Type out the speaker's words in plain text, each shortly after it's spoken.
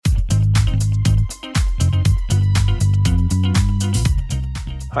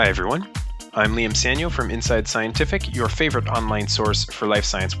Hi, everyone. I'm Liam Sanyo from Inside Scientific, your favorite online source for life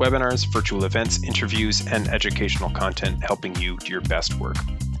science webinars, virtual events, interviews, and educational content helping you do your best work.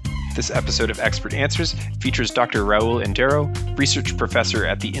 This episode of Expert Answers features Dr. Raul Endero, research professor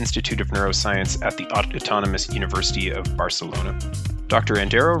at the Institute of Neuroscience at the Autonomous University of Barcelona. Dr.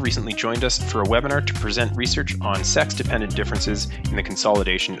 Endero recently joined us for a webinar to present research on sex-dependent differences in the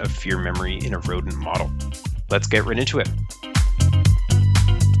consolidation of fear memory in a rodent model. Let's get right into it.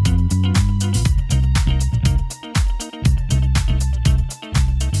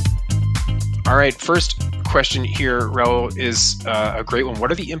 All right, first question here, Raul, is a great one.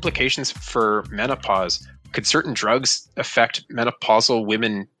 What are the implications for menopause? Could certain drugs affect menopausal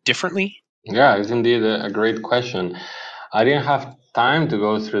women differently? Yeah, it's indeed a great question. I didn't have time to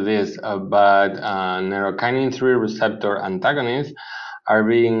go through this, but neurokinin 3 receptor antagonists are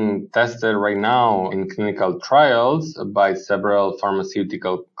being tested right now in clinical trials by several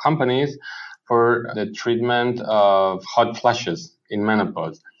pharmaceutical companies for the treatment of hot flashes in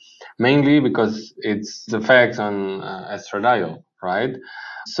menopause, mainly because its effects on estradiol, right?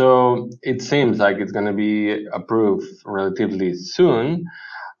 So it seems like it's going to be approved relatively soon.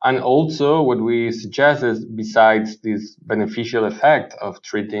 And also, what we suggest is, besides this beneficial effect of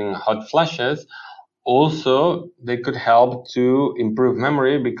treating hot flashes, also they could help to improve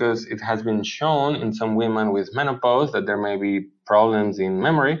memory, because it has been shown in some women with menopause that there may be problems in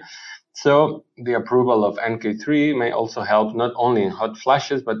memory. So the approval of NK3 may also help not only in hot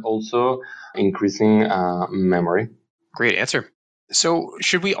flashes, but also increasing memory. Great answer. So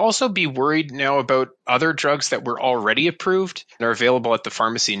should we also be worried now about other drugs that were already approved and are available at the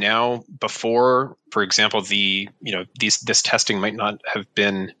pharmacy now before, for example, this testing might not have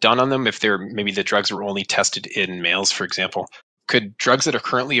been done on them if maybe the drugs were only tested in males, for example? Could drugs that are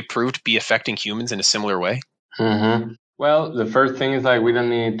currently approved be affecting humans in a similar way? Mm-hmm. Well, the first thing is we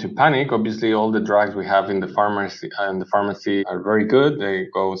don't need to panic. Obviously, all the drugs we have in the pharmacy are very good. They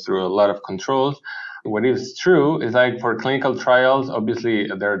go through a lot of controls. What is true is for clinical trials, obviously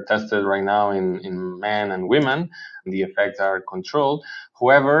they're tested right now in men and women, and the effects are controlled.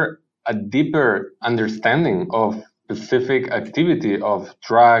 However, a deeper understanding of specific activity of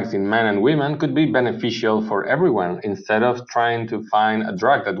drugs in men and women could be beneficial for everyone. Instead of trying to find a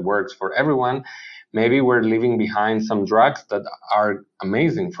drug that works for everyone, maybe we're leaving behind some drugs that are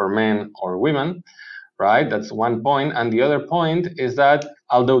amazing for men or women, right? That's one point. And the other point is that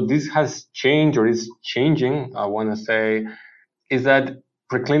although this has changed or is changing, I want to say, is that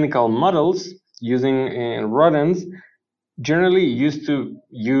preclinical models using rodents generally used to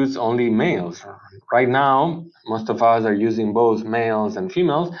use only males. Right now, most of us are using both males and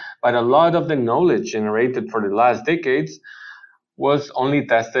females, but a lot of the knowledge generated for the last decades was only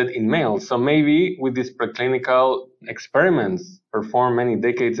tested in males. So maybe with these preclinical experiments performed many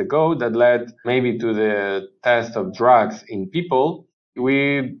decades ago that led maybe to the test of drugs in people,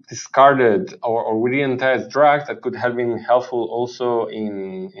 we discarded or we didn't test drugs that could have been helpful also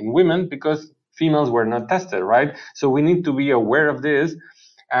in women, because females were not tested, right? So we need to be aware of this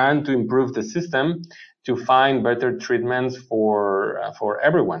and to improve the system to find better treatments for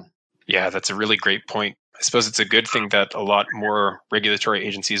everyone. Yeah, that's a really great point. I suppose it's a good thing that a lot more regulatory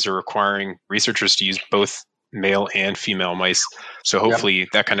agencies are requiring researchers to use both male and female mice. So hopefully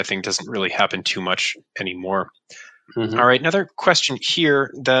that kind of thing doesn't really happen too much anymore. Mm-hmm. All right, another question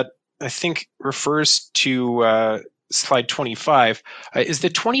here that I think refers to slide 25. Is the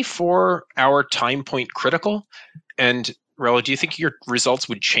 24-hour time point critical? And Raul, do you think your results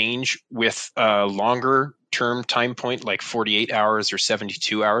would change with a longer term time point, like 48 hours or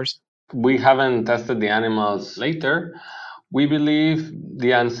 72 hours? We haven't tested the animals later. We believe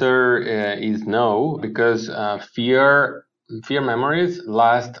the answer is no, because fear memories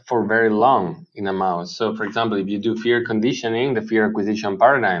last for very long in a mouse. So, for example, if you do fear conditioning, the fear acquisition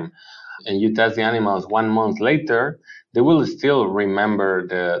paradigm, and you test the animals 1 month later, they will still remember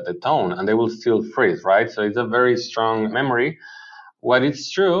the tone and they will still freeze, right? So it's a very strong memory. What is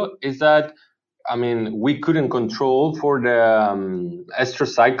true is that we couldn't control for the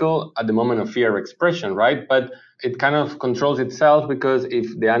estrous cycle at the moment of fear expression, right? But it kind of controls itself, because if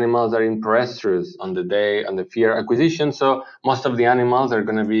the animals are in proestrus on the day on the fear acquisition, so most of the animals are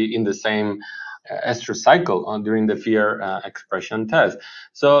going to be in the same estrous cycle during the fear expression test.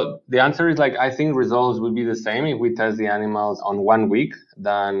 So the answer is I think results will be the same if we test the animals on 1 week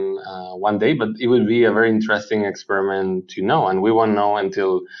than 1 day, but it will be a very interesting experiment to know, and we won't know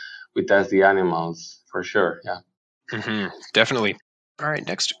until we test the animals, for sure. Yeah. Mm-hmm, definitely. All right,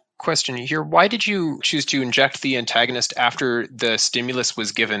 next question here. Why did you choose to inject the antagonist after the stimulus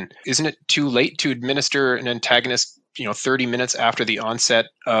was given? Isn't it too late to administer an antagonist 30 minutes after the onset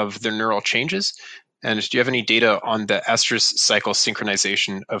of the neural changes? And do you have any data on the estrus cycle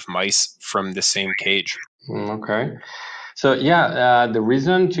synchronization of mice from the same cage? Okay. So the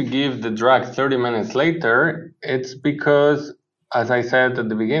reason to give the drug 30 minutes later, it's because, as I said at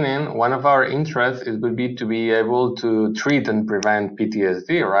the beginning, one of our interests would be to be able to treat and prevent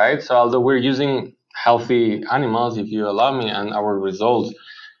PTSD, right? So although we're using healthy animals, if you allow me, and our results,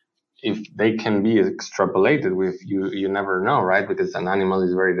 if they can be extrapolated with you never know, right? Because an animal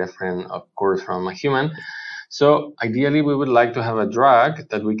is very different, of course, from a human. So ideally, we would like to have a drug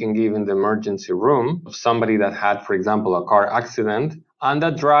that we can give in the emergency room of somebody that had, for example, a car accident, and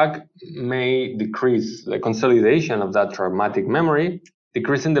that drug may decrease the consolidation of that traumatic memory,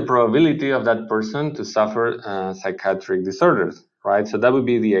 decreasing the probability of that person to suffer psychiatric disorders, right? So that would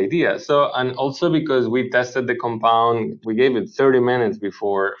be the idea. So, and also because we tested the compound, we gave it 30 minutes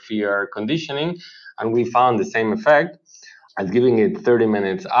before fear conditioning, and we found the same effect as giving it 30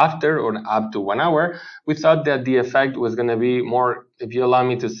 minutes after or up to 1 hour. We thought that the effect was going to be more, if you allow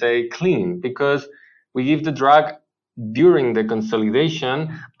me to say, clean, because we give the drug during the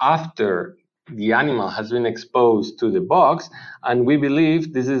consolidation after the animal has been exposed to the box, and we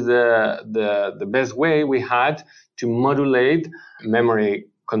believe this is the best way we had to modulate memory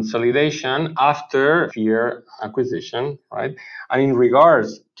consolidation after fear acquisition, right? And in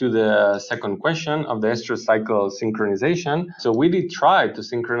regards to the second question of the estrus cycle synchronization, so we did try to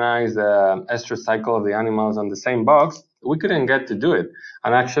synchronize the estrus cycle of the animals on the same box. We couldn't get to do it.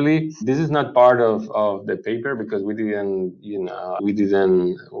 And actually, this is not part of the paper because we didn't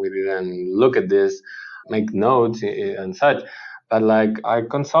look at this, make notes and such. But like I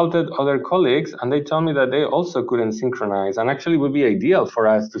consulted other colleagues and they told me that they also couldn't synchronize, and actually would be ideal for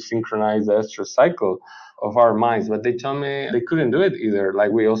us to synchronize the estrus cycle of our mice, but they told me they couldn't do it either.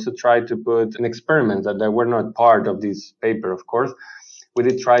 Like we also tried to put an experiment that were not part of this paper, of course. We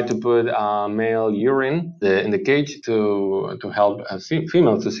did try to put male urine in the cage to help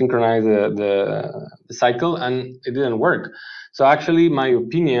females to synchronize the cycle, and it didn't work. So actually, my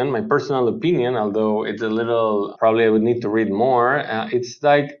personal opinion, although it's a little, probably I would need to read more, it's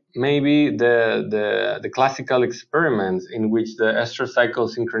like maybe the classical experiments in which the estrus cycle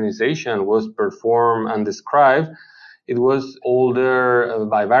synchronization was performed and described, it was older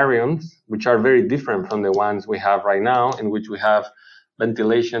vivariums, which are very different from the ones we have right now, in which we have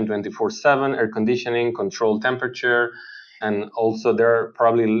ventilation 24/7, air conditioning, controlled temperature, and also they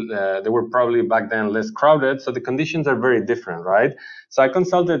were probably back then less crowded, so the conditions are very different, right? So I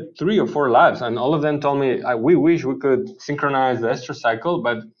consulted 3 or 4 labs, and all of them told me we wish we could synchronize the estrus cycle,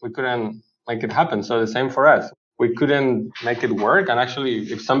 but we couldn't make it happen. So the same for us. We couldn't make it work, and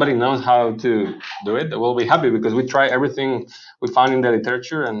actually, if somebody knows how to do it, we'll be happy because we tried everything we found in the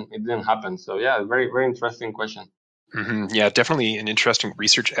literature, and it didn't happen. So yeah, very, very interesting question. Mm-hmm. Yeah, definitely an interesting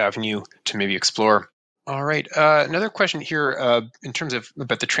research avenue to maybe explore. All right. Another question here in terms of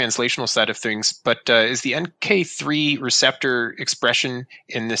about the translational side of things, but is the NK3 receptor expression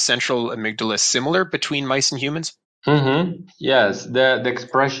in the central amygdala similar between mice and humans? Mm-hmm. Yes, the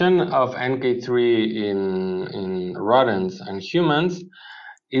expression of NK3 in rodents and humans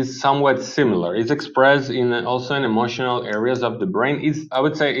is somewhat similar. It's expressed also in emotional areas of the brain. I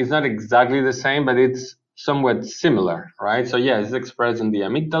would say it's not exactly the same, but it's somewhat similar, right? So yeah, it's expressed in the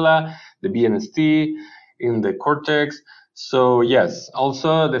amygdala, the BNST, in the cortex. So yes,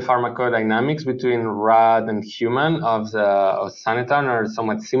 also the pharmacodynamics between rat and human of Sanitan are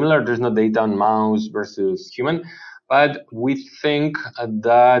somewhat similar. There's no data on mouse versus human, but we think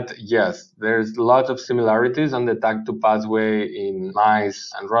that yes, there's a lot of similarities on the TACC2 pathway in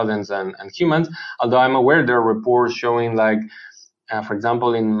mice and rodents and humans. Although I'm aware there are reports showing like, for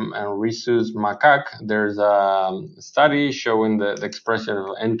example, in rhesus macaque, there's a study showing the expression of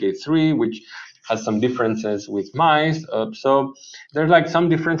NK3, which has some differences with mice. So there's like some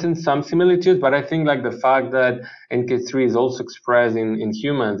differences, some similitudes, but I think like the fact that NK3 is also expressed in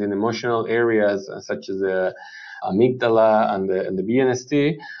humans in emotional areas such as the amygdala and the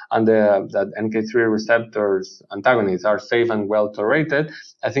BNST, and that NK3 receptors antagonists are safe and well tolerated,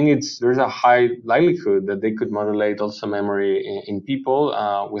 I think there's a high likelihood that they could modulate also memory in people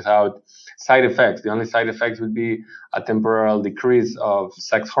without side effects. The only side effects would be a temporal decrease of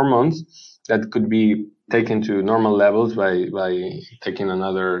sex hormones that could be taken to normal levels by taking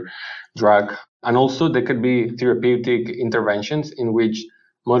another drug. And also there could be therapeutic interventions in which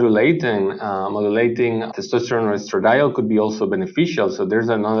modulating testosterone or estradiol could be also beneficial. So there's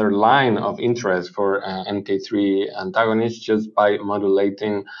another line of interest for NK3 antagonists just by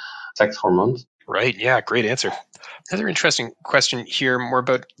modulating sex hormones. Right. Yeah. Great answer. Another interesting question here, more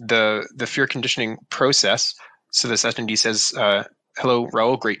about the fear conditioning process. So this attendee says, hello,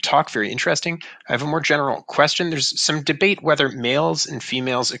 Raul, great talk, very interesting. I have a more general question. There's some debate whether males and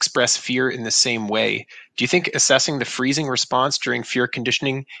females express fear in the same way. Do you think assessing the freezing response during fear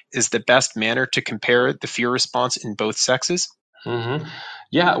conditioning is the best manner to compare the fear response in both sexes? Mm-hmm.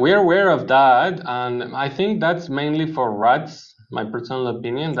 Yeah, we're aware of that, and I think that's mainly for rats. My personal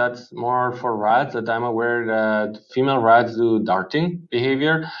opinion, that's more for rats, that I'm aware that female rats do darting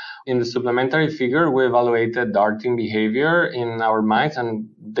behavior. In the supplementary figure, we evaluated darting behavior in our mice, and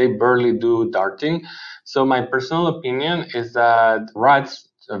they barely do darting. So my personal opinion is that rats,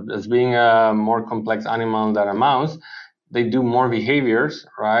 as being a more complex animal than a mouse, they do more behaviors,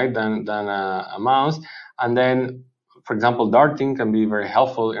 right, than a mouse. And then, for example, darting can be very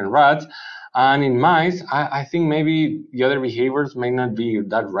helpful in rats. And in mice, I think maybe the other behaviors may not be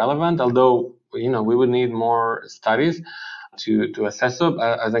that relevant, although, we would need more studies to assess it,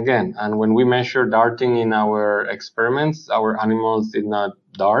 as again. And when we measure darting in our experiments, our animals did not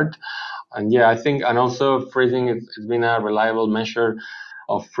dart. And yeah, I think, and also freezing, it's been a reliable measure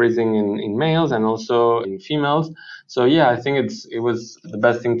of freezing in males and also in females. So yeah, I think it was the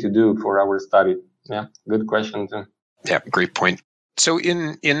best thing to do for our study. Yeah, good question too. Yeah, great point. So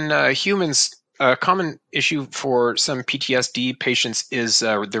in humans, a common issue for some PTSD patients is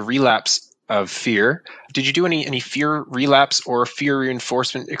the relapse of fear. Did you do any fear relapse or fear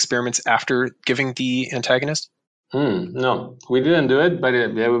reinforcement experiments after giving the antagonist? No, we didn't do it, but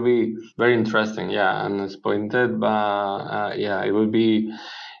it would be very interesting. Yeah, and as pointed, yeah, it would be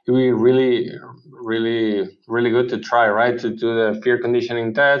really, really, really good to try, right? To do the fear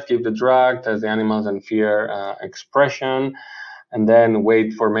conditioning test, give the drug, test the animals and fear expression, and then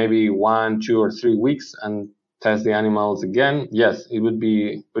wait for maybe 1, 2, or 3 weeks and test the animals again. Yes, it would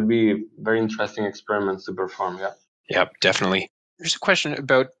be very interesting experiments to perform. Yeah. Yeah, definitely. There's a question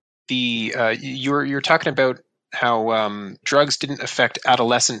about the you're talking about how drugs didn't affect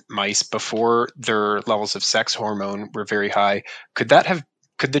adolescent mice before their levels of sex hormone were very high. Could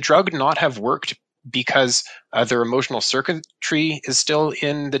the drug not have worked because their emotional circuitry is still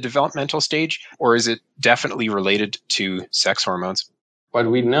in the developmental stage, or is it definitely related to sex hormones? What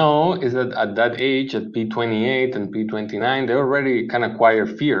we know is that at that age, at P28 and P29, they already can acquire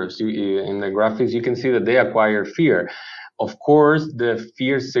fears. In the graphics, you can see that they acquire fear. Of course, the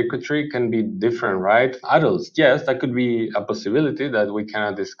fear circuitry can be different, right? Adults, yes, that could be a possibility that we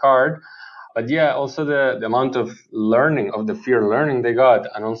cannot discard. But yeah, also the amount of learning, of the fear learning they got,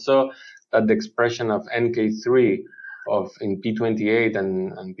 and also that the expression of NK3 in P28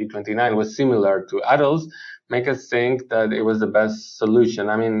 and P29 was similar to adults, make us think that it was the best solution.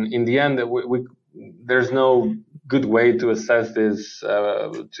 I mean, in the end, there's no good way to assess this.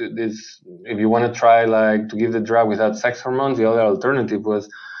 If you want to try to give the drug without sex hormones, the other alternative was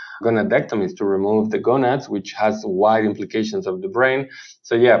gonadectomies, to remove the gonads, which has wide implications of the brain.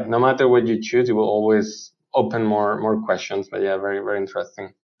 So yeah, no matter what you choose, it will always open more questions. But yeah, very, very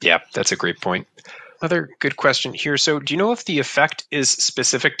interesting. Yeah, that's a great point. Another good question here. So, do you know if the effect is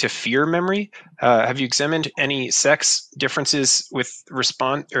specific to fear memory? Have you examined any sex differences with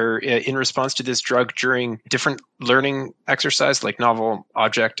in response to this drug during different learning exercise, like novel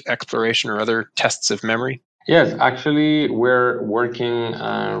object exploration or other tests of memory? Yes, actually, we're working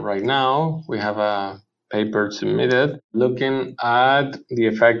right now. We have a paper submitted looking at the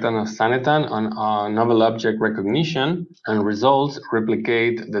effect of Sanetan on novel object recognition, and results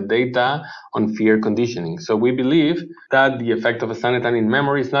replicate the data on fear conditioning. So we believe that the effect of Sanetan in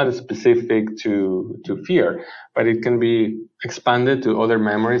memory is not specific to fear, but it can be expanded to other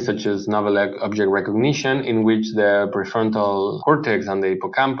memories such as novel object recognition, in which the prefrontal cortex and the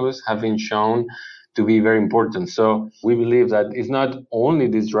hippocampus have been shown to be very important. So we believe that it's not only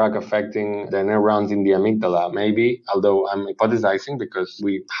this drug affecting the neurons in the amygdala, maybe, although I'm hypothesizing because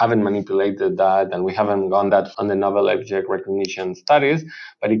we haven't manipulated that and we haven't gone that on the novel object recognition studies,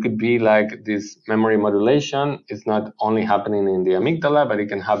 but it could be like this memory modulation is not only happening in the amygdala, but it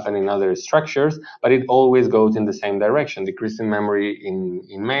can happen in other structures, but it always goes in the same direction, decreasing memory in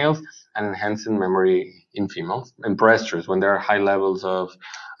males and enhancing memory in females, in proestrus, when there are high levels of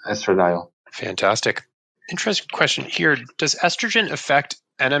estradiol. Fantastic. Interesting question here. Does estrogen affect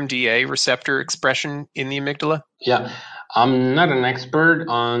NMDA receptor expression in the amygdala? Yeah, I'm not an expert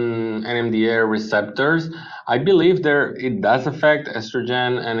on NMDA receptors. I believe it does affect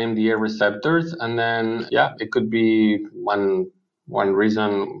estrogen and NMDA receptors, and then yeah, it could be one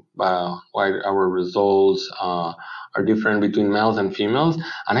reason why our results are different between males and females.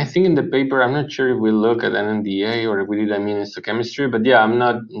 And I think in the paper, I'm not sure if we look at NMDA or if we did immunohistochemistry, but yeah, I'm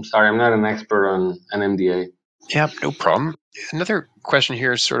not an expert on NMDA. Yeah, no problem. Another question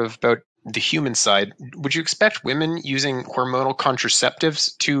here is sort of about the human side, would you expect women using hormonal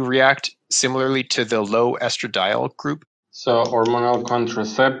contraceptives to react similarly to the low estradiol group? So hormonal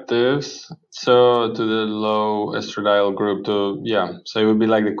contraceptives, so to the low estradiol group, so it would be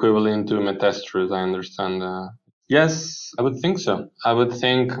like the equivalent to metastrus, I understand. Yes, I would think so. I would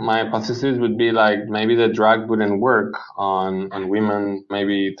think my hypothesis would be like maybe the drug wouldn't work on women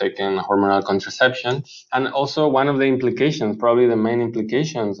maybe taking hormonal contraception. And also one of the implications, probably the main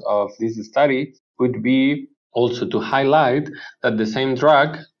implications of this study would be also to highlight that the same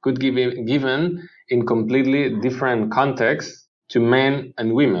drug could be given in completely different contexts to men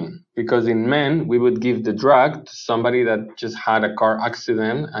and women. Because in men, we would give the drug to somebody that just had a car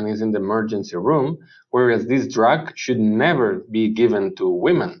accident and is in the emergency room, whereas this drug should never be given to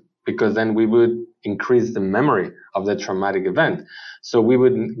women, because then we would increase the memory of the traumatic event. So we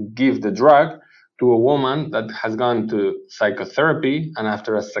would give the drug to a woman that has gone to psychotherapy, and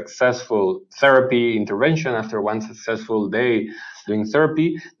after a successful therapy intervention, after one successful day doing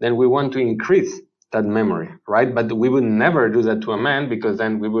therapy, then we want to increase that memory, right? But we would never do that to a man, because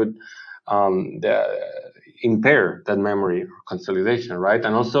then we would impair that memory consolidation, right?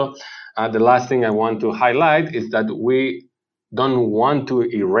 And also, the last thing I want to highlight is that we don't want to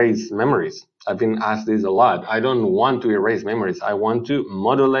erase memories. I've been asked this a lot. I don't want to erase memories. I want to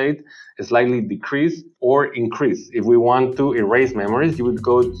modulate, slightly decrease, or increase. If we want to erase memories, you would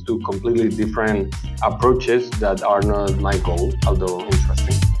go to completely different approaches that are not my goal, although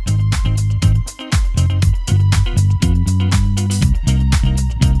interesting.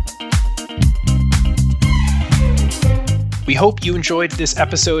 We hope you enjoyed this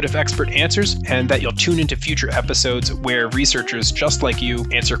episode of Expert Answers and that you'll tune into future episodes where researchers just like you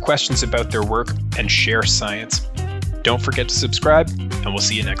answer questions about their work and share science. Don't forget to subscribe, and we'll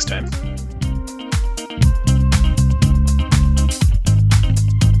see you next time.